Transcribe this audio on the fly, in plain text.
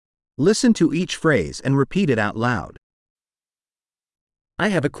Listen to each phrase and repeat it out loud. I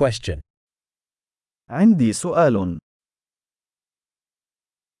have a question. عندي سؤال.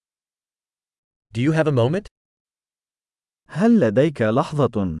 Do you have a moment? هل لديك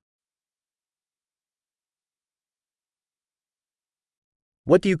لحظة؟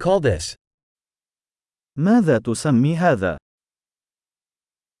 What do you call this? ماذا تسمي هذا؟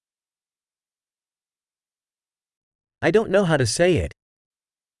 I don't know how to say it.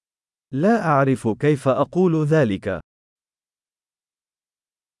 لا أعرف كيف أقول ذلك.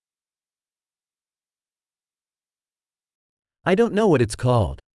 I don't know what it's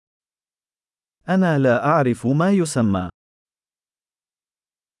called. أنا لا أعرف ما يسمى.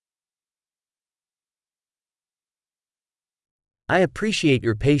 I appreciate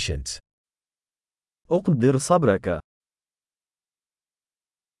your patience. أقدر صبرك.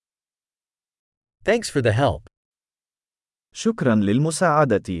 Thanks for the help. شكرا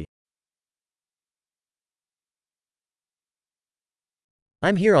للمساعدة.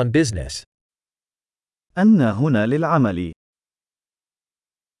 I'm here on business. أنا هنا للعمل.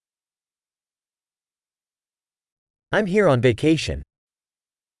 I'm here on vacation.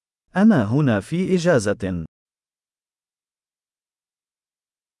 أنا هنا في إجازة.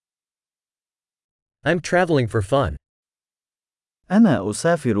 I'm traveling for fun. أنا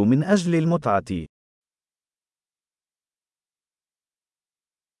أسافر من أجل المتعة.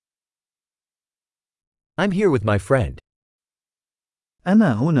 I'm here with my friend.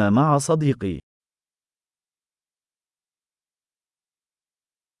 أنا هنا مع صديقي.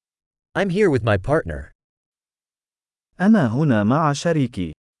 I'm here with my partner. أنا هنا مع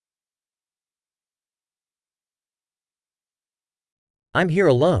شريكي. I'm here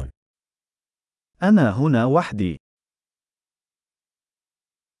alone. أنا هنا وحدي.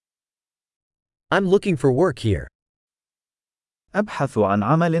 I'm looking for work here. أبحث عن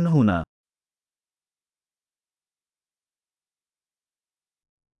عمل هنا.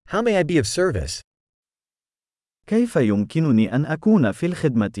 How may I be of service? كيف يمكنني أن أكون في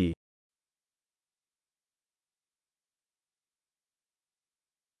الخدمة؟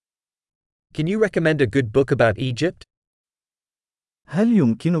 Can you recommend a good book about Egypt? هل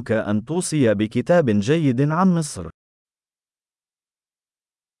يمكنك أن توصي بكتاب جيد عن مصر؟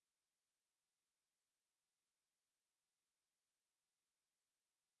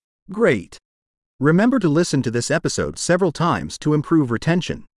 Great! Remember to listen to this episode several times to improve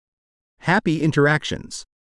retention. Happy interactions!